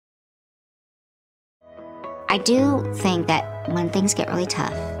I do think that when things get really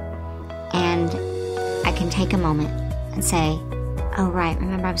tough and I can take a moment and say, oh, right,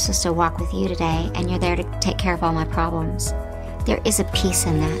 remember I'm supposed to walk with you today and you're there to take care of all my problems. There is a peace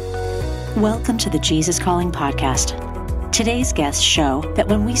in that. Welcome to the Jesus Calling Podcast. Today's guests show that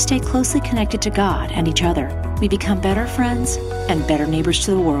when we stay closely connected to God and each other, we become better friends and better neighbors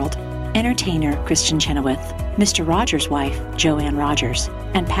to the world. Entertainer Kristin Chenoweth, Mr. Rogers' wife, Joanne Rogers,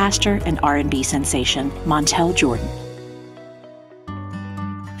 and pastor and R&B sensation, Montell Jordan.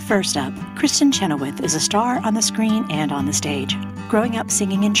 First up, Kristin Chenoweth is a star on the screen and on the stage. Growing up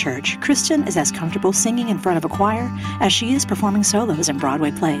singing in church, Kristin is as comfortable singing in front of a choir as she is performing solos in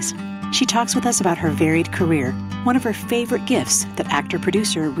Broadway plays. She talks with us about her varied career, one of her favorite gifts that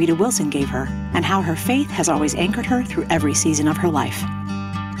actor-producer Rita Wilson gave her, and how her faith has always anchored her through every season of her life.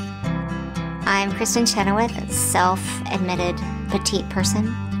 I'm Kristin Chenoweth, a self-admitted petite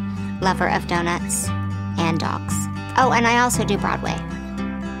person, lover of donuts and dogs. Oh, and I also do Broadway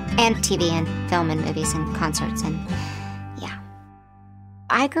and TV and film and movies and concerts and yeah.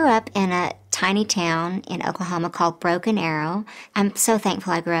 I grew up in a tiny town in Oklahoma called Broken Arrow. I'm so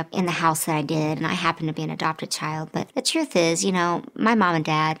thankful I grew up in the house that I did, and I happen to be an adopted child. But the truth is, you know, my mom and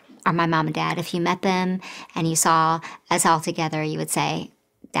dad, if you met them and you saw us all together, you would say,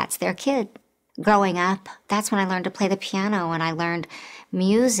 that's their kid. Growing up, that's when I learned to play the piano and I learned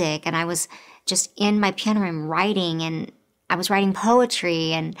music, and I was just in my piano room writing, and I was writing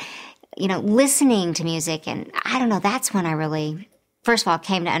poetry and, you know, listening to music. And I don't know, that's when I really, first of all,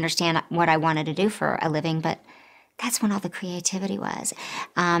 came to understand what I wanted to do for a living, but that's when all the creativity was.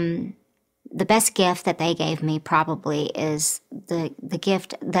 The best gift that they gave me probably is the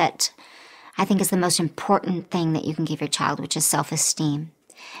gift that I think is the most important thing that you can give your child, which is self-esteem.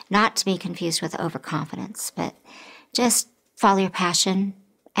 Not to be confused with overconfidence, but just follow your passion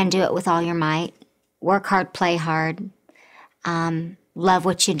and do it with all your might. Work hard, play hard. Love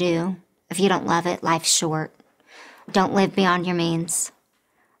what you do. If you don't love it, life's short. Don't live beyond your means.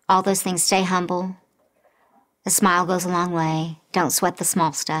 All those things. Stay humble. A smile goes a long way. Don't sweat the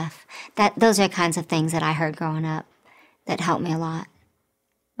small stuff. Those are the kinds of things that I heard growing up that helped me a lot.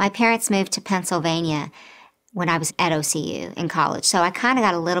 My parents moved to Pennsylvania when I was at OCU in college. So I kind of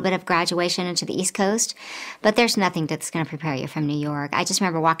got a little bit of graduation into the East Coast, but there's nothing that's going to prepare you from New York. I just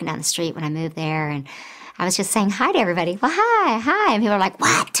remember walking down the street when I moved there, and I was just saying hi to everybody. Well, hi. And people were like,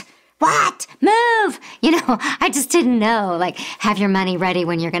 what? Move! You know, I just didn't know, like, have your money ready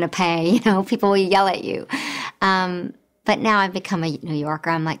when you're going to pay. You know, people will yell at you. But now I've become a New Yorker.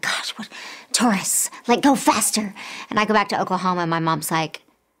 I'm like, gosh, what tourists, like, go faster. And I go back to Oklahoma, and my mom's like,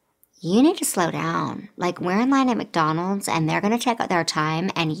 you need to slow down. Like, we're in line at McDonald's, and they're going to check out their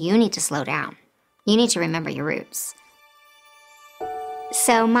time, and you need to slow down. You need to remember your roots.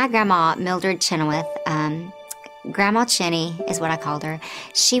 So my grandma, Mildred Chenoweth, Grandma Chenny is what I called her.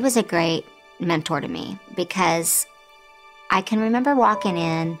 She was a great mentor to me because I can remember walking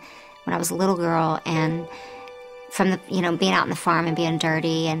in when I was a little girl and from the, you know, being out on the farm and being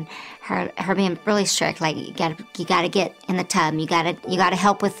dirty, and her being really strict, like you gotta get in the tub, you gotta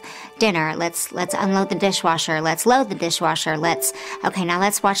help with dinner, let's unload the dishwasher, let's load the dishwasher, now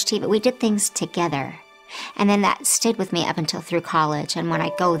let's watch TV. We did things together. And then that stayed with me up until through college, and when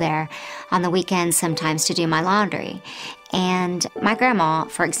I go there on the weekends sometimes to do my laundry. And my grandma,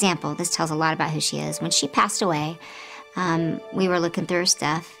 for example, this tells a lot about who she is. When she passed away, we were looking through her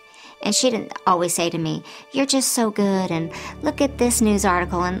stuff, and she didn't always say to me, you're just so good, and look at this news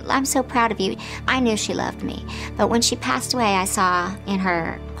article, and I'm so proud of you. I knew she loved me. But when she passed away, I saw in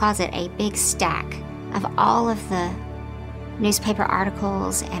her closet a big stack of all of the newspaper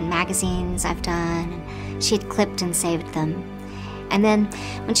articles and magazines I've done. She'd clipped and saved them. And then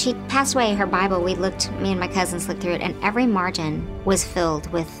when she passed away, her Bible, me and my cousins looked through it, and every margin was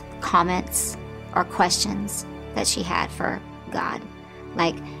filled with comments or questions that she had for God.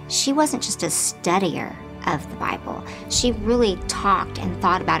 Like, she wasn't just a studier of the Bible. She really talked and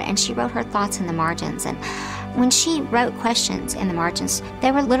thought about it, and she wrote her thoughts in the margins. And when she wrote questions in the margins,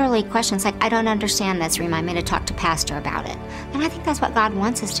 they were literally questions like, I don't understand this, remind me to talk to Pastor about it. And I think that's what God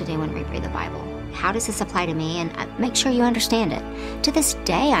wants us to do when we read the Bible. How does this apply to me? And make sure you understand it. To this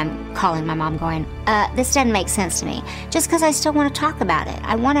day, I'm calling my mom going, this doesn't make sense to me. Just because I still want to talk about it.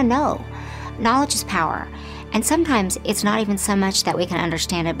 I want to know. Knowledge is power. And sometimes it's not even so much that we can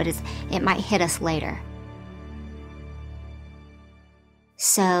understand it, but it might hit us later.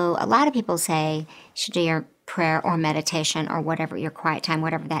 So a lot of people say you should do your prayer or meditation or whatever, your quiet time,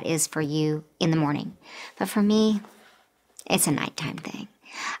 whatever that is for you in the morning. But for me, it's a nighttime thing.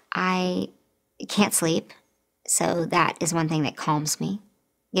 I can't sleep, so that is one thing that calms me.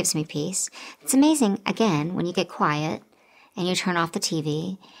 gives me peace. It's amazing, again, when you get quiet and you turn off the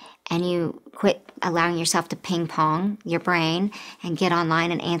TV and you quit allowing yourself to ping pong your brain and get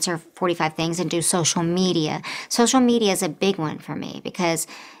online and answer 45 things and do social media. Social media is a big one for me because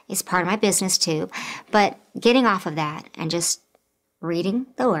it's part of my business too. But getting off of that and just reading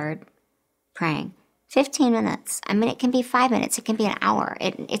the Word, praying, 15 minutes. I mean, it can be 5 minutes. It can be an hour.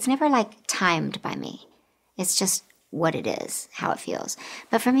 It's never like timed by me. It's just what it is, how it feels.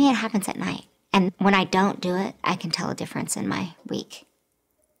 But for me, it happens at night. And when I don't do it, I can tell a difference in my week.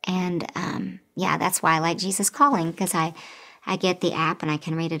 And yeah, that's why I like Jesus Calling, because I get the app and I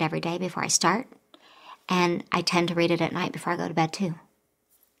can read it every day before I start. And I tend to read it at night before I go to bed too.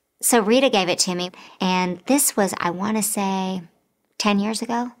 So Rita gave it to me. And this was, I want to say, 10 years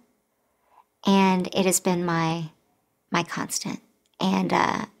ago. And it has been my constant. And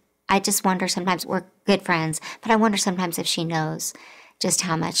I just wonder sometimes, we're good friends, but I wonder sometimes if she knows just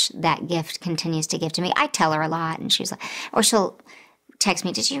how much that gift continues to give to me. I tell her a lot, and she's like, or she'll text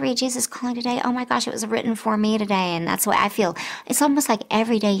me, did you read Jesus Calling today? Oh my gosh, it was written for me today. And that's what I feel. It's almost like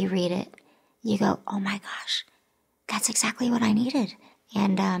every day you read it, you go, oh my gosh, that's exactly what I needed.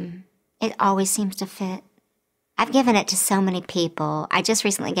 And it always seems to fit. I've given it to so many people. I just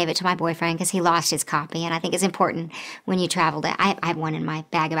recently gave it to my boyfriend because he lost his copy, and I think it's important when you travel to. I have one in my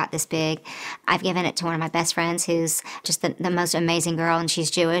bag about this big. I've given it to one of my best friends who's just the most amazing girl, and she's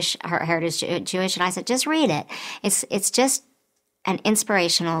Jewish. Her heritage is Jewish, and I said, just read it. It's just an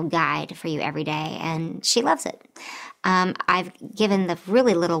inspirational guide for you every day, and she loves it. I've given the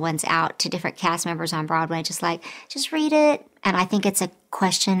really little ones out to different cast members on Broadway, just read it. And I think it's a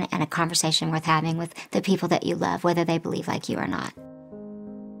question and a conversation worth having with the people that you love, whether they believe like you or not.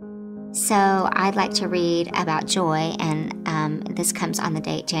 So I'd like to read about joy, and this comes on the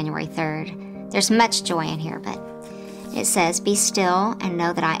date January 3rd. There's much joy in here, but it says, be still and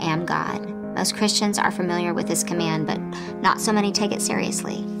know that I am God. Most Christians are familiar with this command, but not so many take it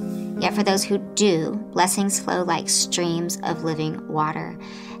seriously. Yet for those who do, blessings flow like streams of living water.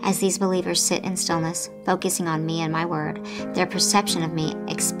 As these believers sit in stillness, focusing on me and my word, their perception of me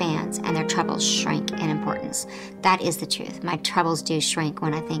expands and their troubles shrink in importance. That is the truth. My troubles do shrink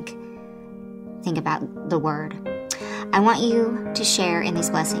when I think about the word. I want you to share in these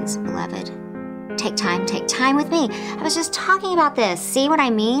blessings, beloved. Take time with me. I was just talking about this. See what I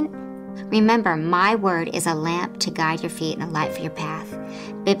mean? Remember, my word is a lamp to guide your feet and a light for your path.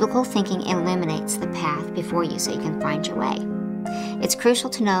 Biblical thinking illuminates the path before you so you can find your way. It's crucial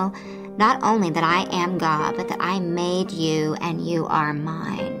to know not only that I am God, but that I made you and you are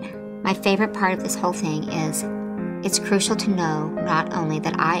mine. My favorite part of this whole thing is it's crucial to know not only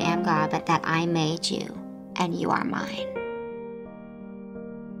that I am God, but that I made you and you are mine.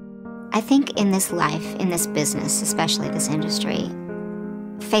 I think in this life, in this business, especially this industry,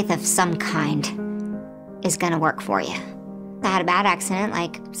 faith of some kind is going to work for you. I had a bad accident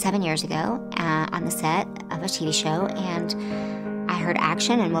like 7 years ago on the set of a TV show, and I heard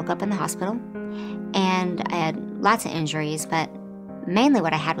action and woke up in the hospital. And I had lots of injuries, but mainly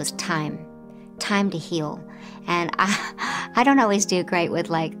what I had was time to heal. And I don't always do great with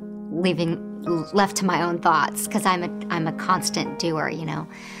like leaving left to my own thoughts because I'm a constant doer, you know.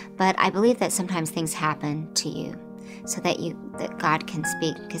 But I believe that sometimes things happen to you so that God can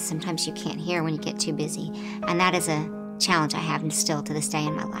speak, because sometimes you can't hear when you get too busy. And that is a challenge I have still to this day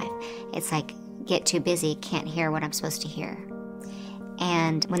in my life. It's like, get too busy, can't hear what I'm supposed to hear.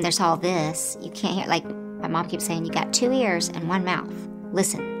 And when there's all this, you can't hear, like my mom keeps saying, you got 2 ears and 1 mouth.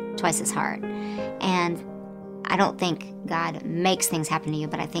 Listen twice as hard. And I don't think God makes things happen to you,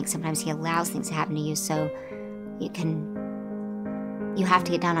 but I think sometimes he allows things to happen to you so you have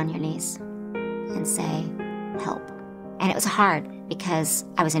to get down on your knees and say, help. And it was hard because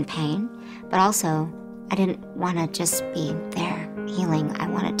I was in pain, but also I didn't want to just be there healing. I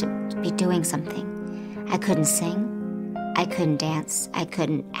wanted to be doing something. I couldn't sing. I couldn't dance. I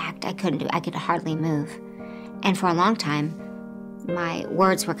couldn't act. I could hardly move. And for a long time, my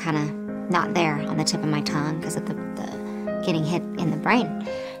words were kind of not there on the tip of my tongue because of the getting hit in the brain.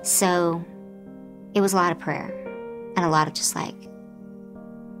 So it was a lot of prayer and a lot of just like,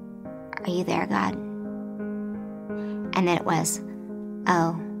 are you there, God? And then it was,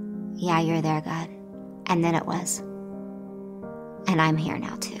 oh, yeah, you're there, God. And then it was, and I'm here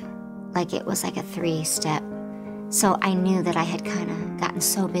now too. Like it was like a 3-step. So I knew that I had kind of gotten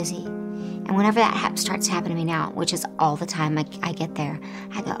so busy. And whenever that starts to happen to me now, which is all the time I get there,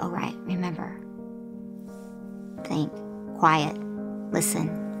 I go, oh, right, remember. Think, quiet,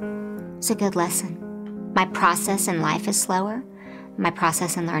 listen. It's a good lesson. My process in life is slower. My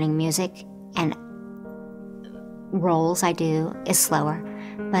process in learning music and roles I do is slower.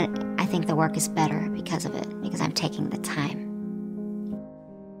 but I think the work is better because of it, because I'm taking the time.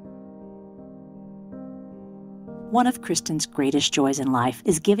 One of Kristin's greatest joys in life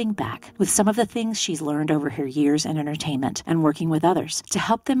is giving back with some of the things she's learned over her years in entertainment and working with others to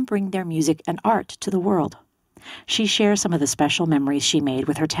help them bring their music and art to the world. She shares some of the special memories she made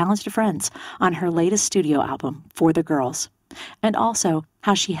with her talented friends on her latest studio album, For the Girls, and also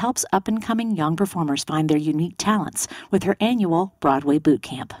how she helps up-and-coming young performers find their unique talents with her annual Broadway boot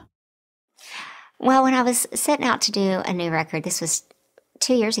camp. Well, when I was setting out to do a new record, this was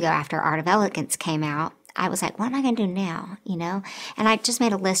 2 years ago after Art of Elegance came out, I was like, what am I going to do now, And I just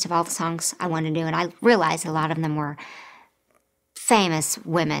made a list of all the songs I wanted to do, and I realized a lot of them were famous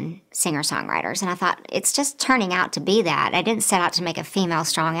women singer-songwriters, and I thought, it's just turning out to be that. I didn't set out to make a female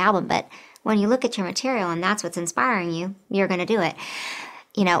strong album, but when you look at your material and that's what's inspiring you, you're going to do it.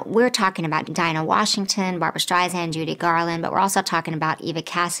 We're talking about Dinah Washington, Barbra Streisand, Judy Garland, but we're also talking about Eva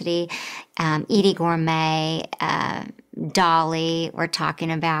Cassidy, Edie Gourmet, Dolly. We're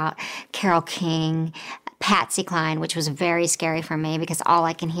talking about Carole King, Patsy Cline, which was very scary for me because all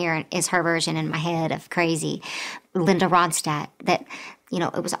I can hear is her version in my head of Crazy. Linda Ronstadt, that,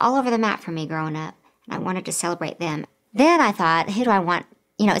 it was all over the map for me growing up, and I wanted to celebrate them. Then I thought, who do I want?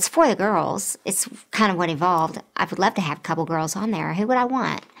 It's For the Girls. It's kind of what evolved. I would love to have a couple girls on there. Who would I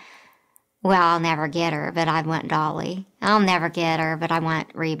want? Well, I'll never get her, but I want Dolly. I'll never get her, but I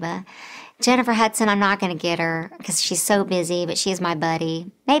want Reba. Jennifer Hudson, I'm not going to get her because she's so busy, but she's my buddy.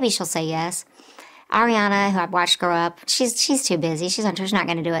 Maybe she'll say yes. Ariana, who I've watched grow up, she's too busy. She's not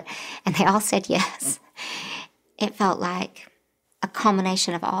going to do it. And they all said yes. It felt like a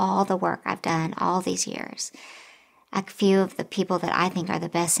culmination of all the work I've done all these years. A few of the people that I think are the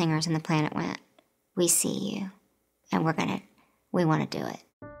best singers on the planet went, we see you, and we want to do it.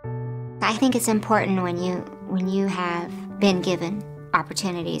 I think it's important when you have been given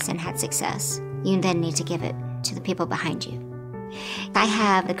opportunities and had success, you then need to give it to the people behind you. I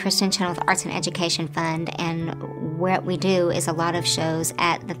have the Kristin Chenoweth Arts and Education Fund, and what we do is a lot of shows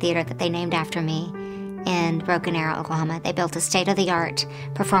at the theater that they named after me in Broken Arrow, Oklahoma. They built a state-of-the-art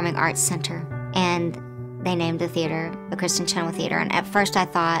performing arts center, and they named the theater the Kristin Chenoweth Theater. And at first I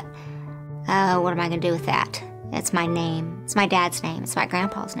thought, oh, what am I going to do with that? It's my name. It's my dad's name. It's my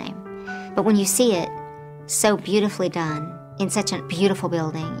grandpa's name. But when you see it so beautifully done in such a beautiful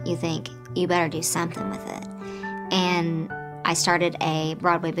building, you think, you better do something with it. And I started a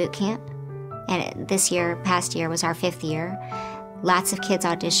Broadway boot camp, and past year was our 5th year. Lots of kids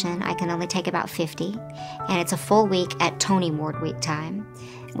audition. I can only take about 50, and it's a full week at Tony Award week time.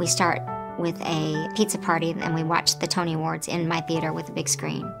 We start with a pizza party, and we watch the Tony Awards in my theater with a big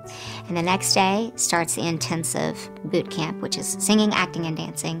screen. And the next day starts the intensive boot camp, which is singing, acting, and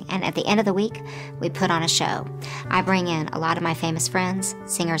dancing. And at the end of the week, we put on a show. I bring in a lot of my famous friends,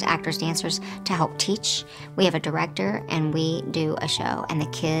 singers, actors, dancers, to help teach. We have a director, and we do a show, and the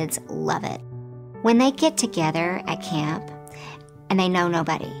kids love it. When they get together at camp, and they know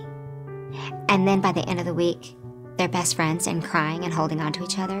nobody, and then by the end of the week, they're best friends and crying and holding on to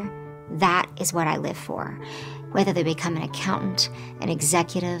each other, that is what I live for. Whether they become an accountant, an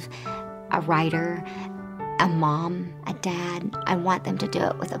executive, a writer, a mom, a dad, I want them to do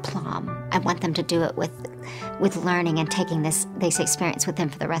it with aplomb. I want them to do it with learning and taking this experience with them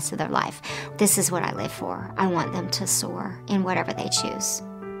for the rest of their life. This is what I live for. I want them to soar in whatever they choose.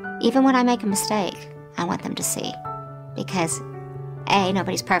 Even when I make a mistake, I want them to see. Because A,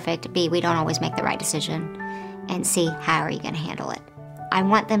 nobody's perfect. B, we don't always make the right decision. And C, how are you going to handle it? I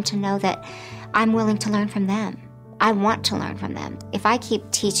want them to know that I'm willing to learn from them. I want to learn from them. If I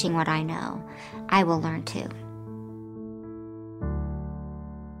keep teaching what I know, I will learn too.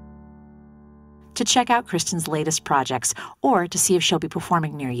 To check out Kristin's latest projects or to see if she'll be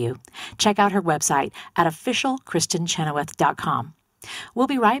performing near you, check out her website at officialkristinchenoweth.com. We'll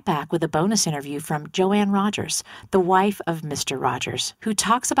be right back with a bonus interview from Joanne Rogers, the wife of Mr. Rogers, who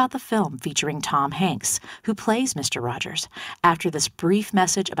talks about the film featuring Tom Hanks, who plays Mr. Rogers, after this brief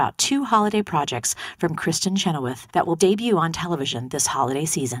message about 2 holiday projects from Kristin Chenoweth that will debut on television this holiday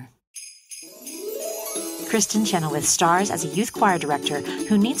season. Kristin Chenoweth stars as a youth choir director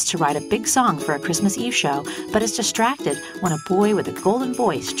who needs to write a big song for a Christmas Eve show, but is distracted when a boy with a golden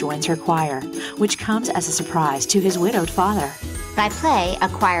voice joins her choir, which comes as a surprise to his widowed father. I play a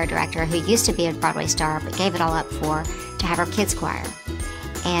choir director who used to be a Broadway star but gave it all up to have her kids' choir.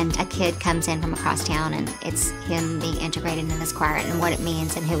 And a kid comes in from across town, and it's him being integrated in this choir and what it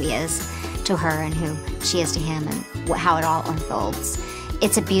means and who he is to her and who she is to him and how it all unfolds.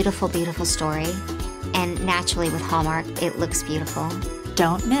 It's a beautiful, beautiful story. And naturally with Hallmark, it looks beautiful.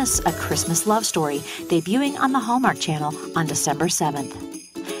 Don't miss A Christmas Love Story, debuting on the Hallmark Channel on December 7th.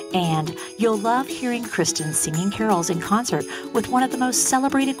 And you'll love hearing Kristin singing carols in concert with one of the most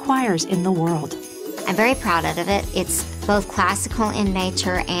celebrated choirs in the world. I'm very proud of it. It's both classical in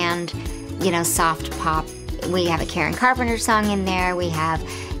nature and, soft pop. We have a Karen Carpenter song in there. We have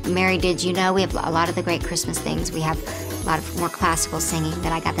Mary Did You Know? We have a lot of the great Christmas things. We have a lot of more classical singing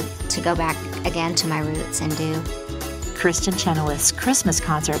that I got to go back again to my roots and do. Kristin Chenoweth's Christmas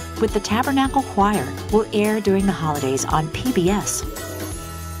concert with the Tabernacle Choir will air during the holidays on PBS.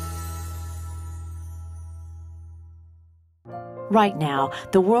 Right now,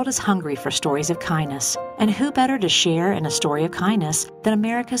 the world is hungry for stories of kindness, and who better to share in a story of kindness than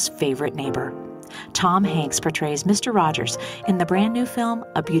America's favorite neighbor? Tom Hanks portrays Mr. Rogers in the brand new film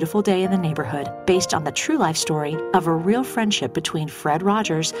A Beautiful Day in the Neighborhood, based on the true life story of a real friendship between Fred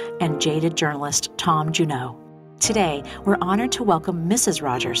Rogers and jaded journalist Tom Junot. Today, we're honored to welcome Mrs.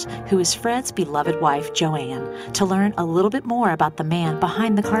 Rogers, who is Fred's beloved wife, Joanne, to learn a little bit more about the man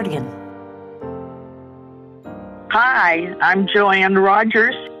behind the cardigan. Hi, I'm Joanne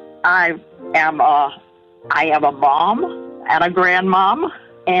Rogers. I am a mom and a grandmom,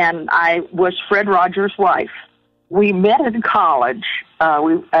 and I was Fred Rogers' wife. We met in college,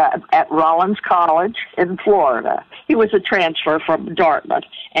 at Rollins College in Florida. He was a transfer from Dartmouth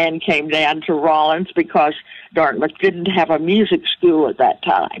and came down to Rollins because Dartmouth didn't have a music school at that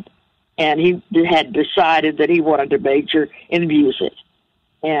time. And he had decided that he wanted to major in music.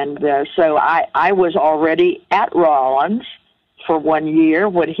 And so I was already at Rollins for 1 year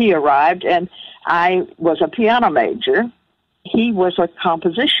when he arrived, and I was a piano major. He was a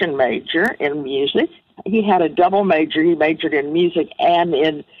composition major in music. He had a double major. He majored in music and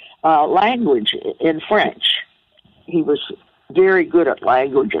in language, in French. He was very good at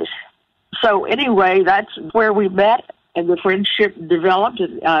languages. So anyway, that's where we met, and the friendship developed.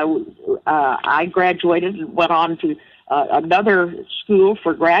 I graduated and went on to another school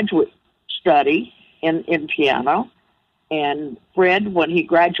for graduate study in piano. And Fred, when he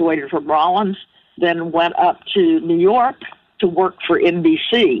graduated from Rollins, then went up to New York to work for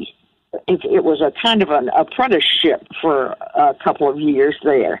NBC. It was a kind of an apprenticeship for a couple of years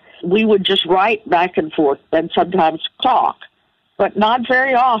there. We would just write back and forth and sometimes talk, but not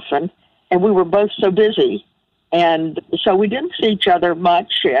very often. And we were both so busy. And so we didn't see each other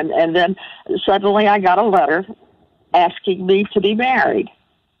much. And then suddenly I got a letter asking me to be married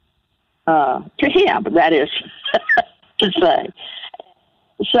to him, that is to say.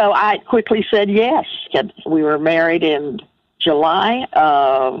 So I quickly said yes. We were married in July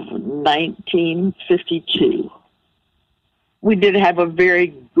of 1952. We did have a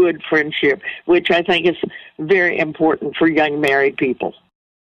very good friendship, which I think is very important for young married people.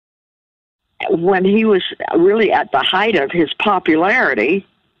 When he was really at the height of his popularity,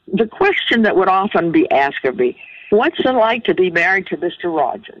 the question that would often be asked of me, what's it like to be married to Mr.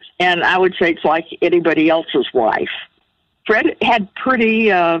 Rogers? And I would say it's like anybody else's wife. Fred had pretty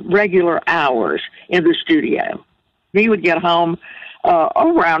regular hours in the studio. He would get home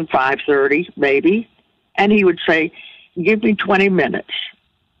around 5:30, maybe, and he would say, give me 20 minutes.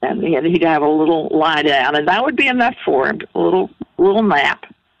 And he'd have a little lie down, and that would be enough for him, a little nap.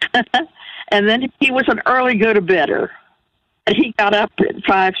 And then he was an early go-to-bedder. And he got up at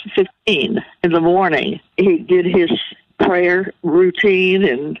 5:15 in the morning. He did his prayer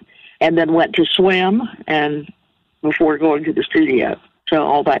routine and then went to swim and before going to the studio. So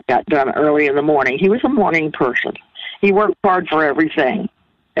all that got done early in the morning. He was a morning person. He worked hard for everything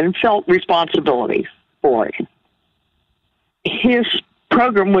and felt responsibility for it. His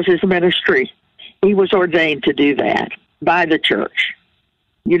program was his ministry. He was ordained to do that by the church.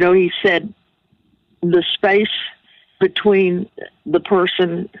 You know, he said the space between the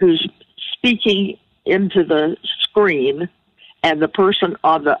person who's speaking into the screen and the person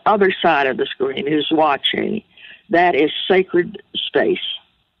on the other side of the screen who's watching, that is sacred space.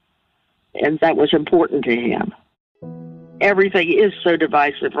 And that was important to him. Everything is so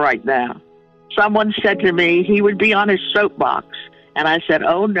divisive right now. Someone said to me he would be on his soapbox, and I said,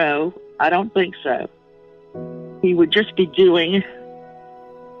 oh no, I don't think so. He would just be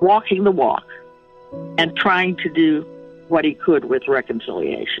walking the walk and trying to do what he could with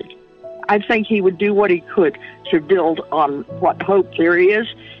reconciliation. I think he would do what he could to build on what hope there is,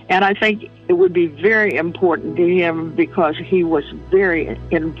 and I think it would be very important to him because he was very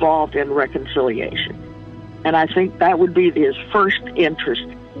involved in reconciliation. And I think that would be his first interest,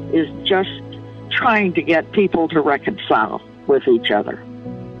 is just trying to get people to reconcile with each other.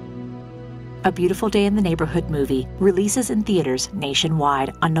 A Beautiful Day in the Neighborhood movie releases in theaters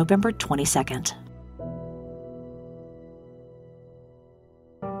nationwide on November 22nd.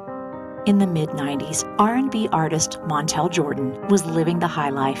 In the mid-90s, R&B artist Montell Jordan was living the high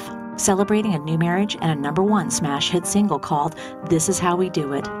life, celebrating a new marriage and a #1 smash hit single called This Is How We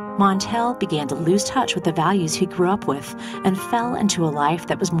Do It. Montell began to lose touch with the values he grew up with and fell into a life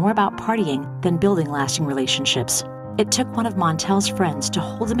that was more about partying than building lasting relationships. It took one of Montell's friends to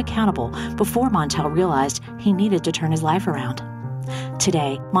hold him accountable before Montell realized he needed to turn his life around.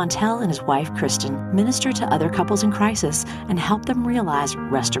 Today, Montell and his wife, Kristin, minister to other couples in crisis and help them realize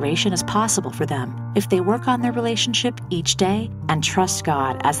restoration is possible for them if they work on their relationship each day and trust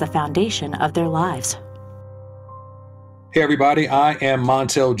God as the foundation of their lives. Hey everybody, I am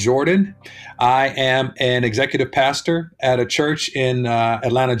Montell Jordan. I am an executive pastor at a church in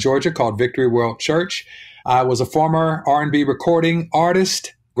Atlanta, Georgia called Victory World Church. I was a former R&B recording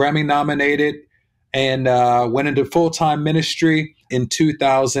artist, Grammy nominated, and went into full-time ministry in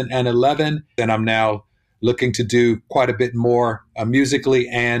 2011. And I'm now looking to do quite a bit more musically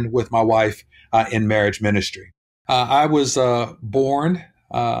and with my wife in marriage ministry. I was born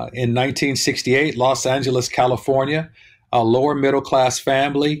in 1968, Los Angeles, California, a lower middle class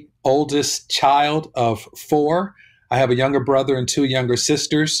family, oldest child of 4. I have a younger brother and 2 younger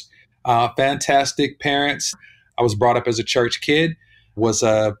sisters, fantastic parents. I was brought up as a church kid, was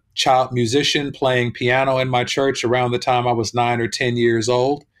a child musician playing piano in my church around the time I was 9 or 10 years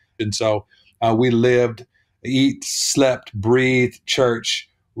old. And so we lived, eat, slept, breathed church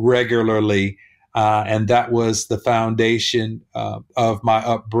regularly. And that was the foundation of my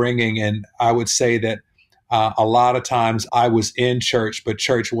upbringing. And I would say that a lot of times I was in church, but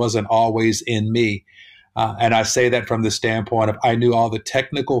church wasn't always in me. And I say that from the standpoint of I knew all the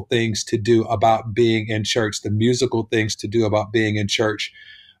technical things to do about being in church, the musical things to do about being in church.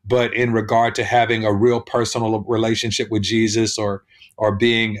 But in regard to having a real personal relationship with Jesus or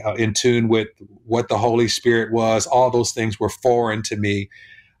being in tune with what the Holy Spirit was, all those things were foreign to me.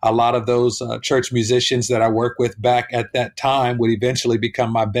 A lot of those church musicians that I worked with back at that time would eventually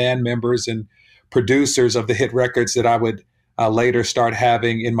become my band members and producers of the hit records that I would later start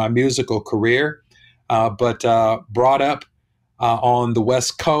having in my musical career. But brought up on the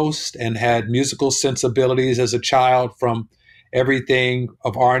West Coast and had musical sensibilities as a child from everything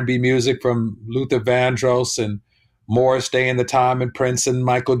of R&B music from Luther Vandross and Morris Day and the Time and Prince and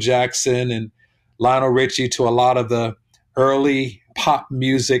Michael Jackson and Lionel Richie to a lot of the early pop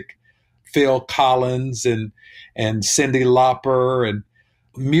music, Phil Collins and Cyndi Lauper. And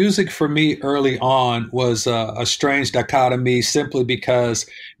music for me early on was a strange dichotomy simply because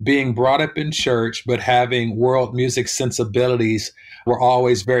being brought up in church but having world music sensibilities were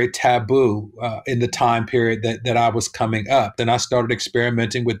always very taboo in the time period that I was coming up. Then I started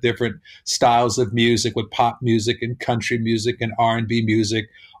experimenting with different styles of music, with pop music and country music and R&B music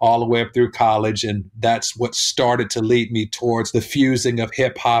all the way up through college. And that's what started to lead me towards the fusing of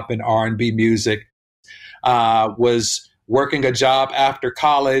hip hop and R&B music. Was working a job after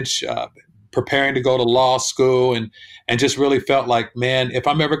college, preparing to go to law school, and just really felt like, man, if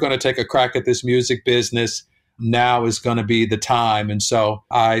I'm ever going to take a crack at this music business, now is going to be the time. And so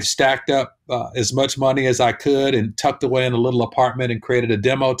I stacked up as much money as I could and tucked away in a little apartment and created a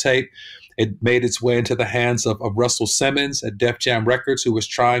demo tape. It made its way into the hands of Russell Simmons at Def Jam Records, who was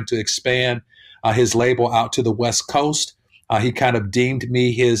trying to expand his label out to the West Coast. He kind of deemed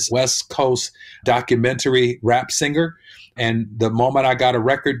me his West Coast documentary rap singer. And the moment I got a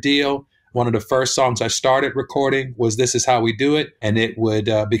record deal, one of the first songs I started recording was This Is How We Do It. And it would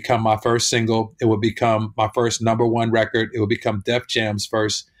become my first single. It would become my first #1 record. It would become Def Jam's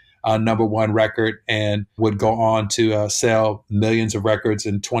first #1 record, and would go on to sell millions of records,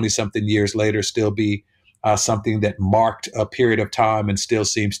 and 20-something years later still be something that marked a period of time and still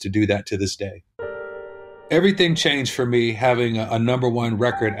seems to do that to this day. Everything changed for me having a #1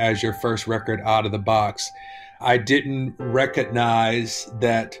 record as your first record out of the box. I didn't recognize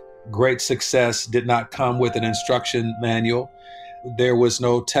that great success did not come with an instruction manual. There was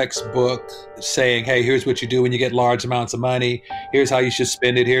no textbook saying, hey, here's what you do when you get large amounts of money. Here's how you should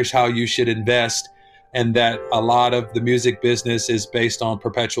spend it. Here's how you should invest. And that a lot of the music business is based on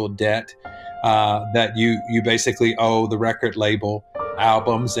perpetual debt, that you basically owe the record label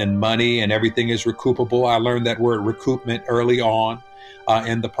albums and money, and everything is recoupable. I learned that word recoupment early on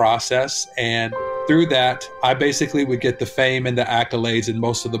in the process. And through that, I basically would get the fame and the accolades, and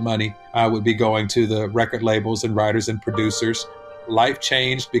most of the money would be going to the record labels and writers and producers. Life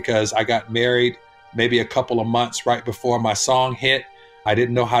changed because I got married maybe a couple of months right before my song hit. I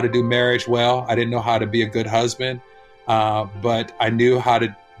didn't know how to do marriage well. I didn't know how to be a good husband, but I knew how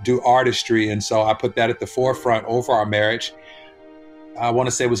to do artistry. And so I put that at the forefront over our marriage. I want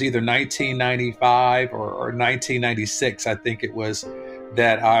to say it was either 1995 or 1996, I think it was,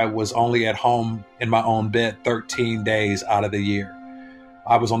 that I was only at home in my own bed 13 days out of the year.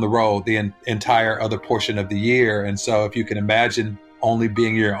 I was on the road the entire other portion of the year. And so if you can imagine only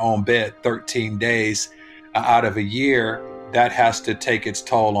being in your own bed 13 days out of a year, that has to take its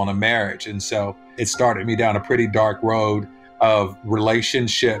toll on a marriage. And so it started me down a pretty dark road of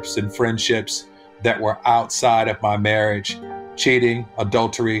relationships and friendships that were outside of my marriage, cheating,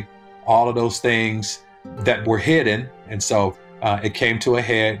 adultery, all of those things that were hidden. And so it came to a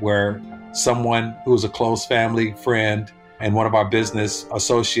head where someone who was a close family friend and one of our business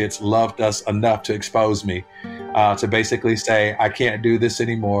associates loved us enough to expose me, to basically say, I can't do this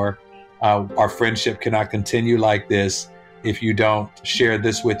anymore. Our friendship cannot continue like this. If you don't share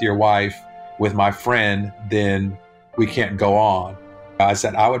this with your wife, with my friend, then we can't go on. I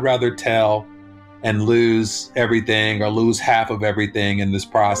said, I would rather tell and lose everything or lose half of everything in this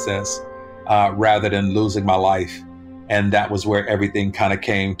process rather than losing my life. And that was where everything kind of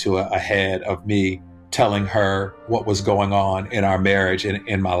came to a head of me telling her what was going on in our marriage and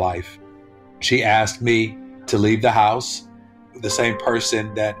in my life. She asked me to leave the house. The same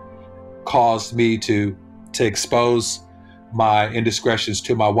person that caused me to expose my indiscretions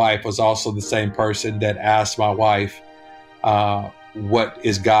to my wife was also the same person that asked my wife, what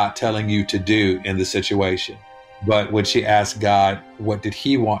is God telling you to do in the situation? But when she asked God, what did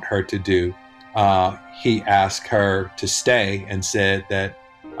he want her to do? He asked her to stay and said that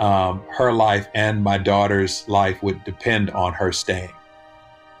her life and my daughter's life would depend on her staying.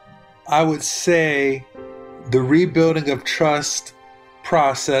 I would say the rebuilding of trust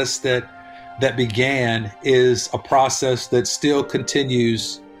process that began is a process that still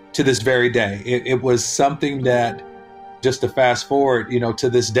continues to this very day. It was something that, just to fast forward, to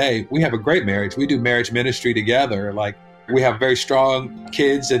this day, we have a great marriage. We do marriage ministry together. Like, we have very strong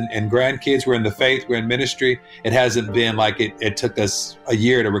kids and grandkids. We're in the faith. We're in ministry. It hasn't been like it took us a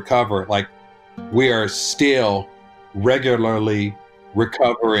year to recover. Like, we are still regularly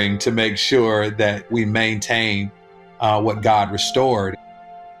recovering to make sure that we maintain what God restored.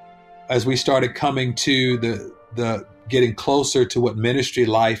 As we started coming to the getting closer to what ministry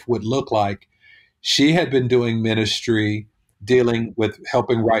life would look like, she had been doing ministry, dealing with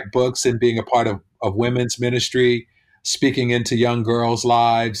helping write books and being a part of women's ministry, speaking into young girls'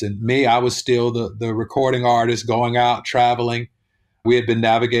 lives. And me, I was still the recording artist, going out, traveling. We had been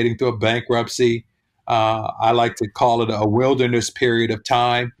navigating through a bankruptcy. I like to call it a wilderness period of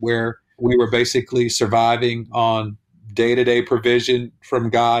time where we were basically surviving on day-to-day provision from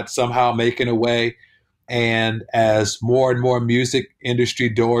God, somehow making a way. And as more and more music industry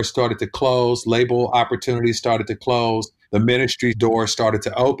doors started to close, label opportunities started to close, the ministry door started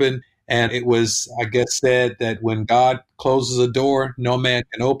to open. And it was, I guess, said that when God closes a door, no man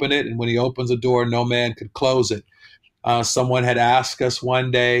can open it. And when he opens a door, no man could close it. Someone had asked us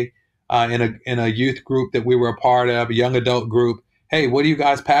one day in a youth group that we were a part of, a young adult group, hey, what are you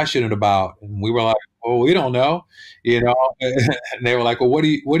guys passionate about? And we were like, oh, we don't know, And they were like, well, what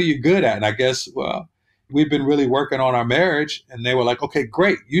are you good at? And I guess, well, we've been really working on our marriage. And they were like, okay,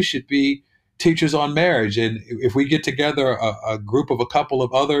 great. You should be teachers on marriage. And if we get together a group of a couple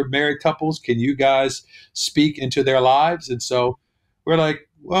of other married couples, can you guys speak into their lives? And so we're like,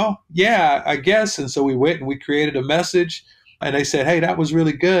 well, yeah, I guess. And so we went and we created a message, and they said, hey, that was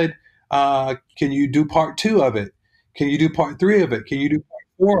really good. Can you do part 2 of it? Can you do part 3 of it? Can you do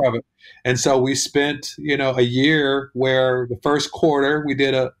part 4 of it? And so we spent, a year where the first quarter we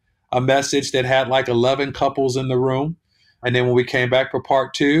did a message that had like 11 couples in the room. And then when we came back for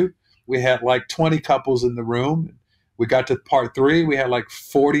part 2, we had like 20 couples in the room. We got to part 3, we had like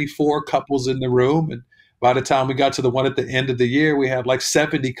 44 couples in the room. And by the time we got to the one at the end of the year, we had like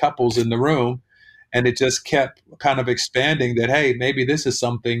 70 couples in the room. And it just kept kind of expanding that, hey, maybe this is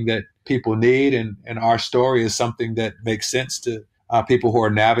something that people need. And our story is something that makes sense to people who are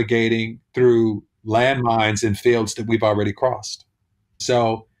navigating through landmines in fields that we've already crossed.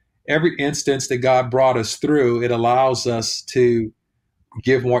 So every instance that God brought us through, it allows us to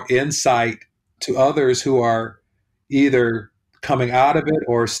give more insight to others who are either coming out of it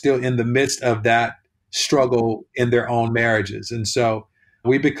or still in the midst of that struggle in their own marriages. And so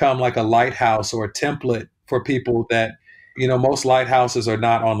we become like a lighthouse or a template for people that, most lighthouses are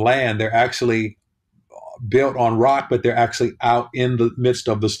not on land. They're actually built on rock, but they're actually out in the midst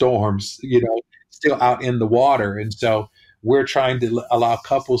of the storms, still out in the water. And so we're trying to allow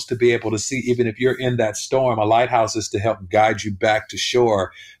couples to be able to see, even if you're in that storm, a lighthouse is to help guide you back to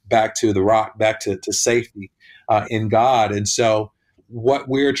shore, back to the rock, back to safety in God. And so what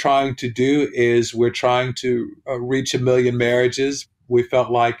we're trying to do is we're trying to reach 1 million marriages. We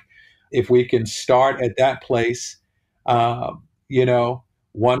felt like if we can start at that place,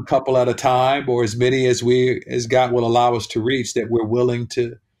 one couple at a time, or as many as God will allow us to reach, that we're willing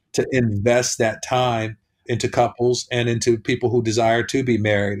to invest that time into couples and into people who desire to be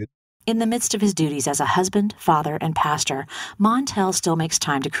married. In the midst of his duties as a husband, father, and pastor, Montell still makes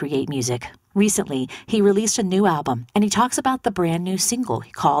time to create music. Recently, he released a new album, and he talks about the brand new single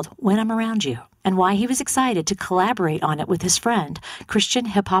called When I'm Around You, and why he was excited to collaborate on it with his friend, Christian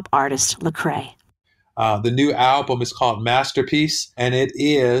hip-hop artist Lecrae. The new album is called Masterpiece, and it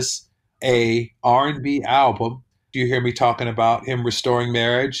is a R&B album. You hear me talking about him restoring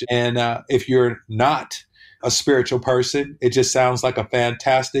marriage, and if you're not a spiritual person, it just sounds like a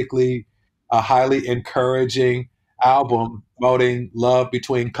fantastically, highly encouraging album promoting love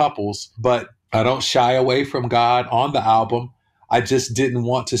between couples. But I don't shy away from God on the album. I just didn't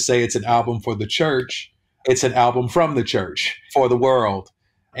want to say it's an album for the church. It's an album from the church for the world.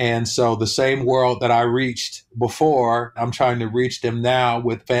 And so the same world that I reached before, I'm trying to reach them now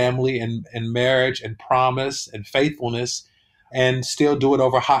with family and marriage and promise and faithfulness, and still do it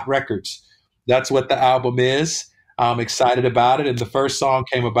over hot records. That's what the album is. I'm excited about it. And the first song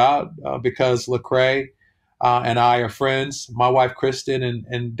came about because Lecrae and I are friends. My wife, Kristin,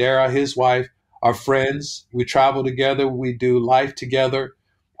 and Dara, his wife, are friends. We travel together. We do life together.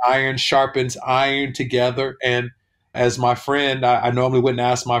 Iron sharpens iron together. And as my friend, I normally wouldn't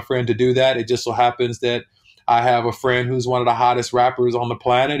ask my friend to do that. It just so happens that I have a friend who's one of the hottest rappers on the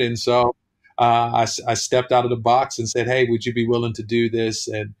planet. And so I stepped out of the box and said, hey, would you be willing to do this?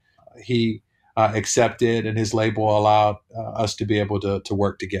 And he accepted, and his label allowed us to be able to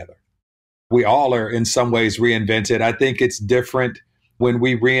work together. We all are in some ways reinvented. I think it's different when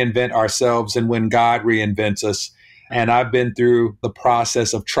we reinvent ourselves and when God reinvents us. And I've been through the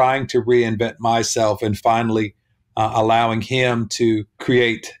process of trying to reinvent myself and finally allowing him to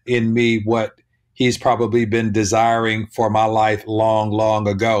create in me what he's probably been desiring for my life long, long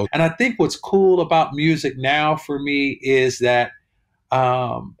ago. And I think what's cool about music now for me is that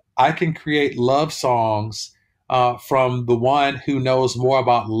I can create love songs from the one who knows more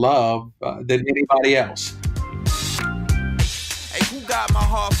about love than anybody else. Hey, who got my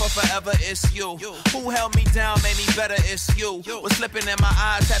heart for forever? It's you. Who held me down, made me better? It's you. Was slipping in my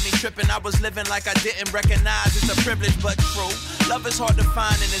eyes, had me tripping. I was living like I didn't recognize. It's a privilege, but true. Love is hard to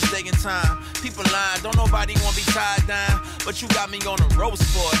find in this day and time. People lying, don't nobody want to be tied down. But you got me on a roast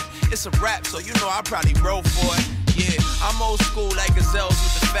for it. It's a rap, so you know I probably wrote for it. Yeah, I'm old school like gazelles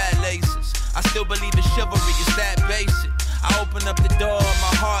with the fat laces. I still believe in chivalry, it's that basic. I open up the door of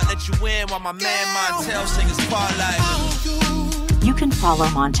my heart, let you in while my man Montell sing his part like. You can follow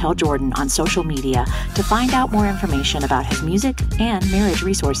Montell Jordan on social media to find out more information about his music and marriage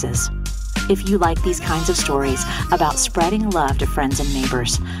resources. If you like these kinds of stories about spreading love to friends and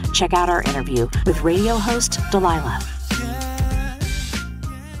neighbors, check out our interview with radio host Delilah.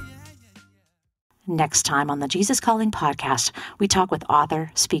 Next time on the Jesus Calling podcast, we talk with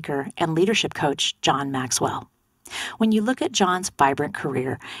author, speaker, and leadership coach John Maxwell. When you look at John's vibrant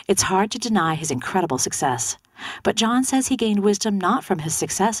career, it's hard to deny his incredible success. But John says he gained wisdom not from his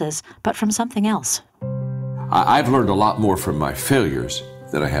successes, but from something else. I've learned a lot more from my failures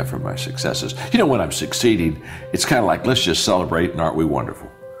than I have from my successes. When I'm succeeding, it's kind of like, let's just celebrate and aren't we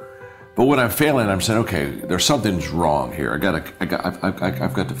wonderful? But when I'm failing, I'm saying, okay, there's something's wrong here. I've got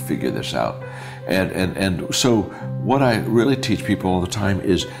to figure this out. And so what I really teach people all the time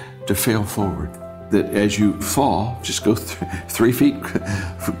is to fail forward. That as you fall, just go 3 feet,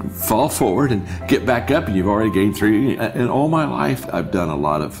 fall forward and get back up, and you've already gained 3. And all my life, I've done a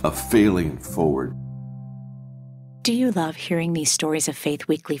lot of failing forward. Do you love hearing these stories of faith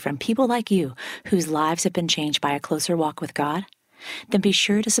weekly from people like you whose lives have been changed by a closer walk with God? Then be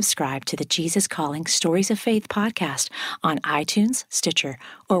sure to subscribe to the Jesus Calling Stories of Faith podcast on iTunes, Stitcher,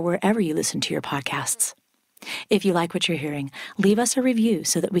 or wherever you listen to your podcasts. If you like what you're hearing, leave us a review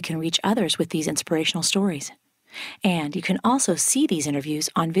so that we can reach others with these inspirational stories. And you can also see these interviews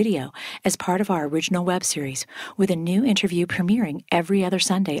on video as part of our original web series, with a new interview premiering every other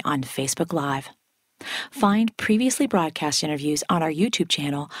Sunday on Facebook Live. Find previously broadcast interviews on our YouTube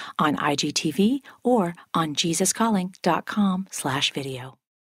channel, on IGTV, or on JesusCalling.com/video.